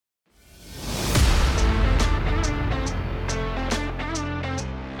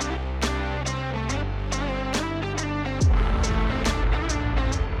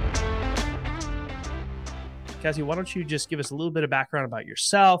Cassie, why don't you just give us a little bit of background about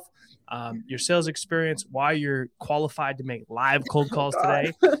yourself, your sales experience, why you're qualified to make live cold calls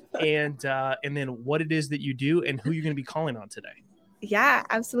today, and then what it is that you do and who you're going to be calling on today. Yeah,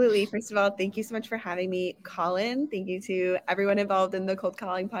 absolutely. First of all, thank you so much for having me, Collin. Thank you to everyone involved in the Cold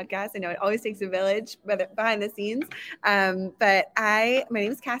Calling podcast. I know it always takes a village behind the scenes. But my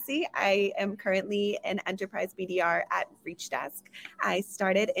name is Cassie. I am currently an enterprise BDR at ReachDesk. I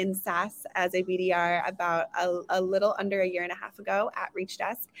started in SaaS as a BDR about a little under a year and a half ago at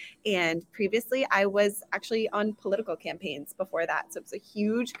ReachDesk. And previously, I was actually on political campaigns before that. So it's a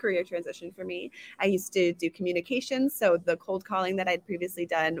huge career transition for me. I used to do communications. So the cold calling that I'd previously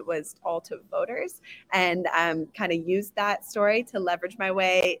done was all to voters, and kind of used that story to leverage my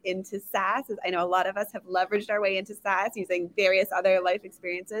way into SaaS. I know a lot of us have leveraged our way into SaaS using various other life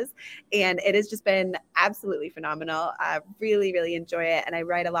experiences, and it has just been absolutely phenomenal. I really, really enjoy it, and I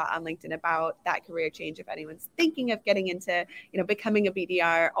write a lot on LinkedIn about that career change. If anyone's thinking of getting into, becoming a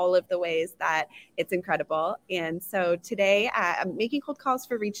BDR, all of the ways that it's incredible. And so today, I'm making cold calls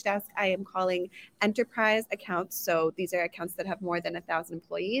for ReachDesk. I am calling enterprise accounts. So these are accounts that have more than 1,000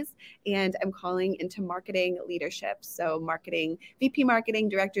 employees, and I'm calling into marketing leadership. So marketing, VP marketing,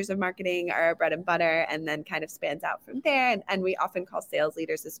 directors of marketing are our bread and butter, and then kind of spans out from there. And we often call sales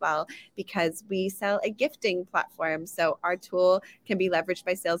leaders as well, because we sell a gifting platform. So our tool can be leveraged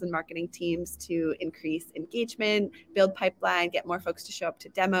by sales and marketing teams to increase engagement, build pipeline, get more folks to show up to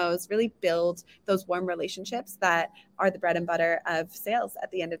demos, really build those warm relationships that are the bread and butter of sales at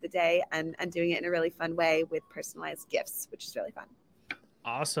the end of the day, and doing it in a really fun way with personalized gifts, which is really fun.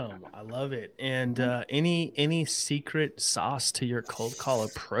 Awesome. I love it. And any secret sauce to your cold call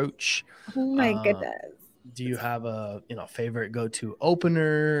approach? Oh my goodness. Do you have a favorite go-to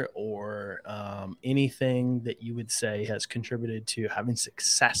opener, or anything that you would say has contributed to having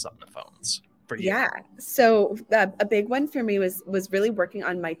success on the phones for you? Yeah. So a big one for me was really working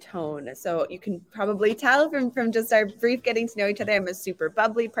on my tone. So you can probably tell from just our brief getting to know each other, I'm a super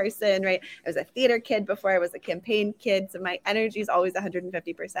bubbly person, right? I was a theater kid before I was a campaign kid. So my energy is always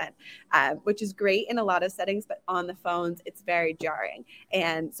 150%, which is great in a lot of settings, but on the phones, it's very jarring.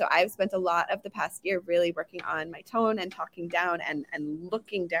 And so I've spent a lot of the past year really working on my tone and talking down and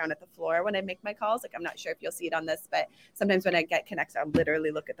looking down at the floor when I make my calls. Like, I'm not sure if you'll see it on this, but sometimes when I get connected, I'll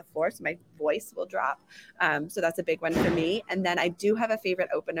literally look at the floor. So my voice will drop. So that's a big one for me. And then I do have a favorite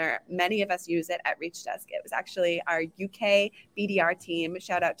opener. Many of us use it at ReachDesk. It was actually our UK BDR team.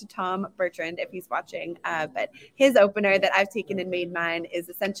 Shout out to Tom Bertrand if he's watching. But his opener that I've taken and made mine is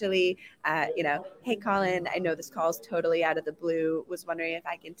essentially, hey, Collin, I know this call is totally out of the blue. Was wondering if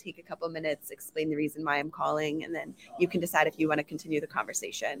I can take a couple minutes, explain the reason why I'm calling, and then you can decide if you want to continue the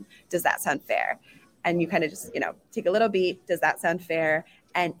conversation. Does that sound fair? And you kind of just, take a little beat. Does that sound fair?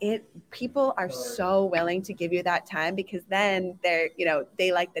 And people are so willing to give you that time, because then they're,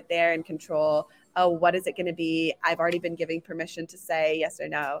 they like that they're in control. Oh, what is it going to be? I've already been giving permission to say yes or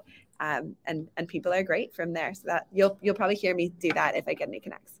no. And people are great from there. So that you'll probably hear me do that if I get any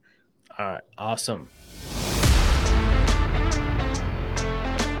connects. All right. Awesome.